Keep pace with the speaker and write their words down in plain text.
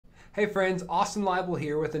Hey friends, Austin Leibel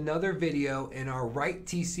here with another video in our Write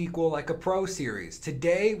T-SQL Like a Pro series.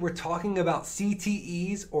 Today we're talking about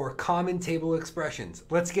CTEs or Common Table Expressions.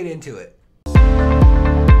 Let's get into it.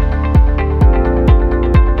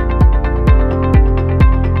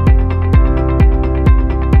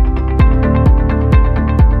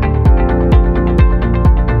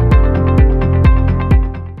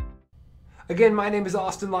 Again, my name is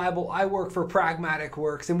Austin Leibel. I work for Pragmatic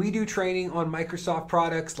Works, and we do training on Microsoft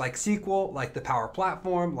products like SQL, like the Power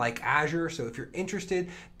Platform, like Azure. So if you're interested,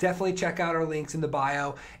 definitely check out our links in the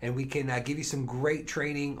bio, and we can give you some great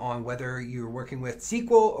training on whether you're working with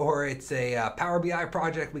SQL or it's a Power BI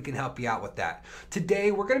project. We can help you out with that.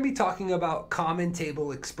 Today, we're going to be talking about Common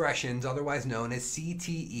Table Expressions, otherwise known as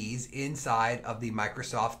CTEs, inside of the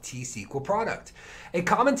Microsoft T-SQL product. A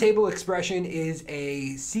Common Table Expression is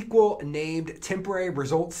a SQL named temporary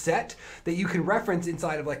result set that you can reference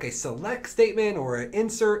inside of like a select statement or an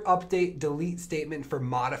insert, update, delete statement for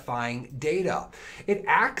modifying data. It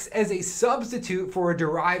acts as a substitute for a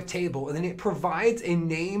derived table, and then it provides a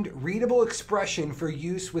named readable expression for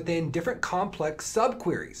use within different complex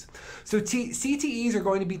subqueries. So CTEs are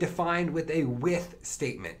going to be defined with a with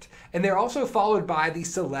statement, and they're also followed by the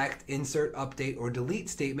select, insert, update, or delete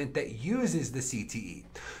statement that uses the CTE.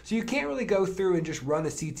 So you can't really go through and just run a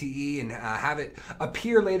CTE and have it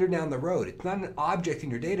appear later down the road. It's not an object in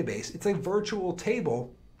your database. It's a virtual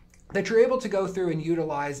table that you're able to go through and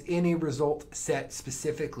utilize in a result set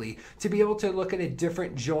specifically to be able to look at a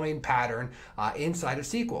different join pattern inside of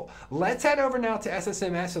SQL. Let's head over now to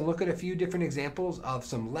SSMS and look at a few different examples of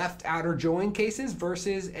some left outer join cases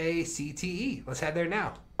versus a CTE. Let's head there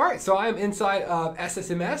now. All right, so I'm inside of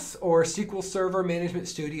SSMS or SQL Server Management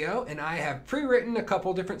Studio, and I have pre-written a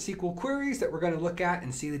couple different SQL queries that we're going to look at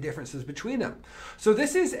and see the differences between them. So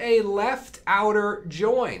this is a left outer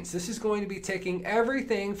joins. This is going to be taking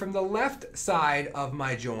everything from the left side of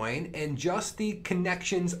my join and just the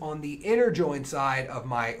connections on the inner join side of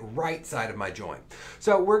my right side of my join.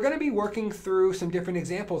 So we're going to be working through some different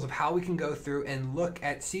examples of how we can go through and look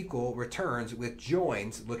at SQL returns with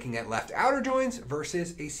joins, looking at left outer joins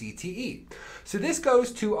versus a CTE. So this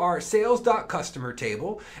goes to our sales.customer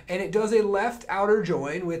table, and it does a left outer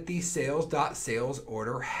join with the sales.sales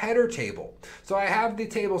order header table. So I have the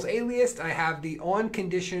table's aliased, I have the on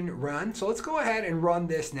condition run. So let's go ahead and run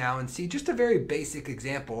this now and see just a very basic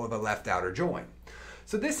example of a left outer join.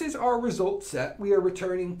 So this is our result set. We are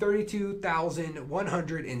returning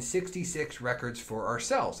 32,166 records for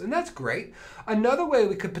ourselves, and that's great. Another way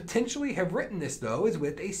we could potentially have written this though is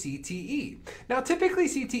with a CTE. Now typically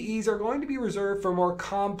CTEs are going to be reserved for more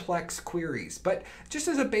complex queries, but just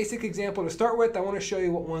as a basic example to start with, I want to show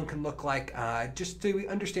you what one can look like just to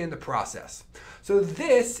understand the process. So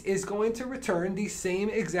this is going to return the same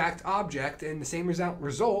exact object and the same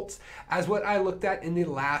results as what I looked at in the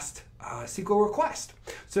last SQL request.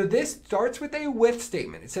 So this starts with a with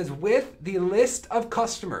statement. It says with the list of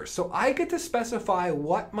customers. So I get to specify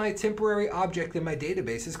what my temporary object in my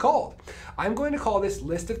database is called. I'm going to call this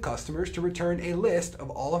list of customers to return a list of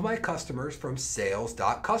all of my customers from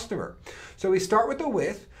sales.customer. So we start with the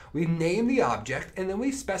with, we name the object, and then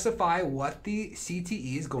we specify what the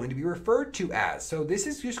CTE is going to be referred to as. So this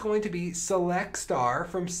is just going to be select star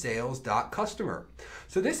from sales.customer.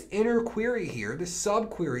 So this inner query here, this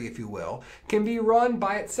subquery if you will, can be run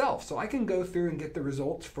by itself. So I can go through and get the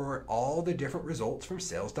results for all the different results from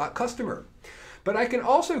sales.customer. But I can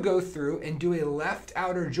also go through and do a left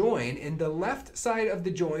outer join, and the left side of the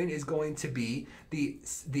join is going to be the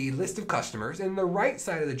list of customers, and the right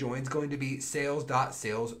side of the join is going to be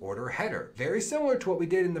sales.sales order header. Very similar to what we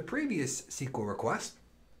did in the previous SQL request,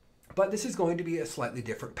 but this is going to be a slightly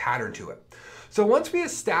different pattern to it. So once we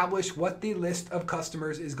establish what the list of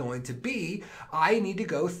customers is going to be, I need to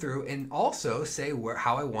go through and also say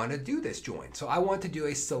how I want to do this join. So I want to do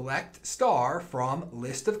a select star from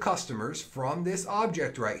list of customers from this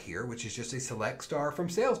object right here, which is just a select star from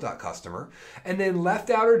sales.customer, and then left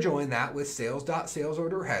outer join that with sales.sales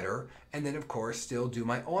order header, and then of course still do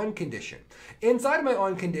my on condition. Inside of my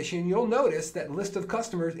on condition, you'll notice that list of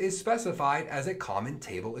customers is specified as a common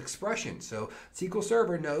table expression. So SQL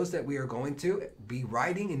Server knows that we are going to be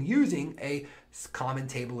writing and using a common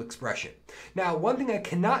table expression. Now, one thing I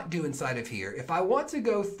cannot do inside of here, if I want to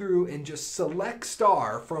go through and just select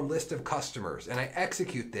star from list of customers and I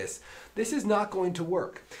execute this, this is not going to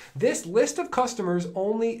work. This list of customers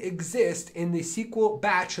only exists in the SQL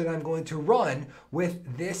batch that I'm going to run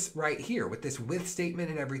with this right here, with this with statement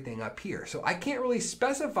and everything up here. So I can't really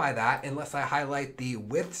specify that unless I highlight the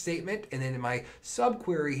with statement and then in my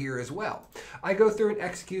subquery here as well. I go through and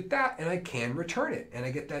execute that and I can return it, and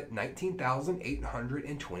I get that 19,000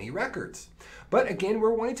 10,820 records. But again,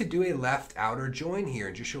 we're wanting to do a left outer join here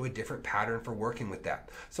and just show a different pattern for working with that.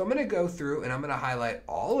 So I'm going to go through and I'm going to highlight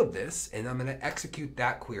all of this and I'm going to execute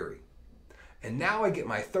that query. And now I get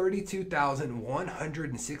my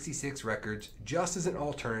 32,166 records just as an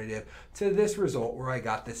alternative to this result where I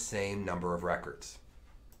got the same number of records.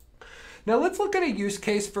 Now let's look at a use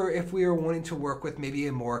case for if we are wanting to work with maybe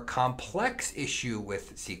a more complex issue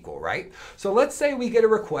with SQL, right? So let's say we get a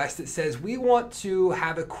request that says we want to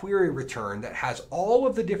have a query return that has all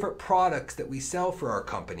of the different products that we sell for our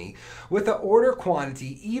company with an order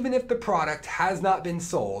quantity, even if the product has not been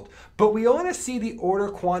sold, but we want to see the order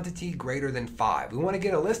quantity greater than 5. We want to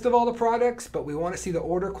get a list of all the products, but we want to see the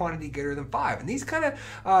order quantity greater than 5. And these kind of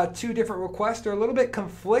two different requests are a little bit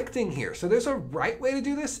conflicting here. So there's a right way to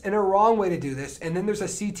do this and a wrong way to do this, and then there's a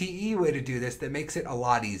CTE way to do this that makes it a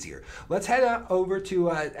lot easier. Let's head over to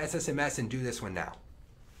SSMS and do this one now.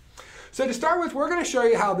 So to start with, we're going to show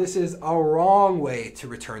you how this is a wrong way to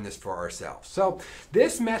return this for ourselves. So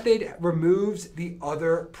this method removes the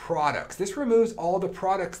other products. This removes all the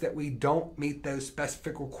products that we don't meet those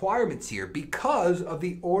specific requirements here because of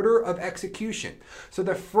the order of execution. So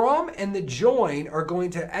the from and the join are going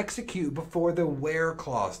to execute before the where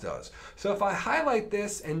clause does. So if I highlight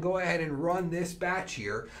this and go ahead and run this batch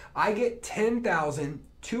here, I get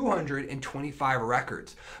 10,225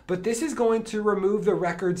 records. But this is going to remove the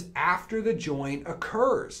records after the join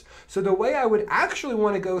occurs. So the way I would actually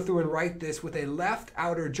want to go through and write this with a left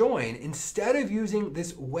outer join, instead of using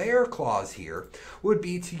this where clause here, would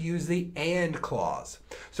be to use the and clause.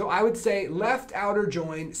 So I would say left outer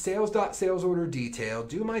join sales.salesorder_detail,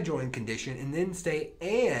 do my join condition, and then say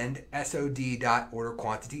and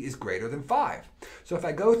SOD.order_quantity is greater than 5. So if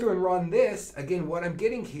I go through and run this, again, what I'm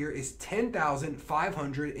getting here is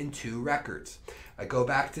 10,502 records. I go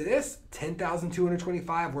back to this,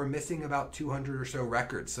 10,225, we're missing about 200 or so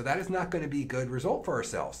records. So that is not going to be a good result for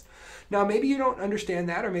ourselves. Now, maybe you don't understand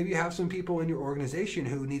that, or maybe you have some people in your organization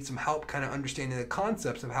who need some help kind of understanding the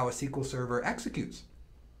concepts of how a SQL Server executes.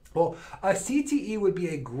 Well, a CTE would be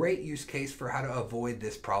a great use case for how to avoid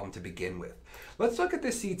this problem to begin with. Let's look at the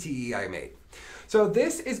CTE I made. So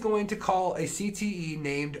this is going to call a CTE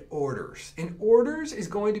named orders. And orders is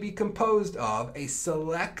going to be composed of a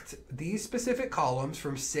select these specific columns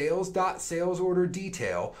from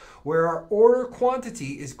sales.salesorder_detail where our order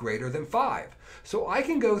quantity is greater than 5. So I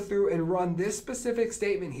can go through and run this specific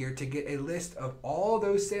statement here to get a list of all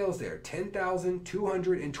those sales there,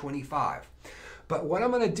 10,225. But what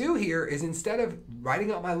I'm going to do here is instead of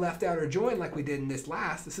writing out my left outer join like we did in this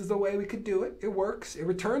this is the way we could do it. It works. It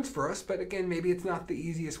returns for us. But again, maybe it's not the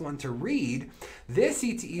easiest one to read. This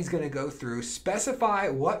CTE is going to go through, specify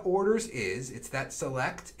what orders is. It's that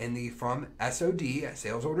select and the from SOD,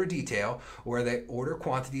 sales order detail, where the order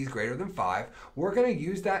quantity is greater than 5. We're going to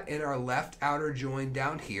use that in our left outer join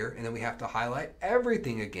down here. And then we have to highlight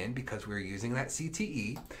everything again because we're using that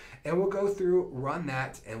CTE. And we'll go through, run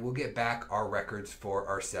that, and we'll get back our records for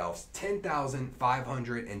ourselves,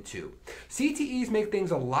 10,502. CTEs make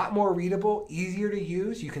things a lot more readable, easier to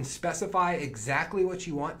use. You can specify exactly what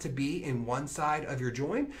you want to be in one side of your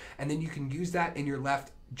join, and then you can use that in your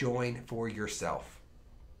left join for yourself.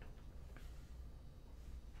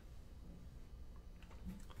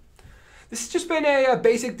 This has just been a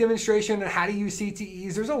basic demonstration on how to use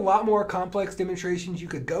CTEs. There's a lot more complex demonstrations you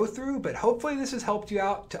could go through, but hopefully this has helped you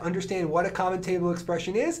out to understand what a common table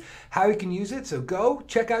expression is, how you can use it. So go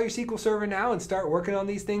check out your SQL Server now and start working on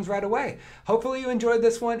these things right away. Hopefully you enjoyed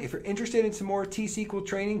this one. If you're interested in some more T-SQL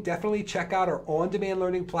training, definitely check out our on-demand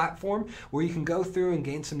learning platform where you can go through and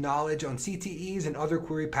gain some knowledge on CTEs and other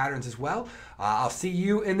query patterns as well. I'll see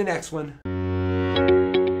you in the next one.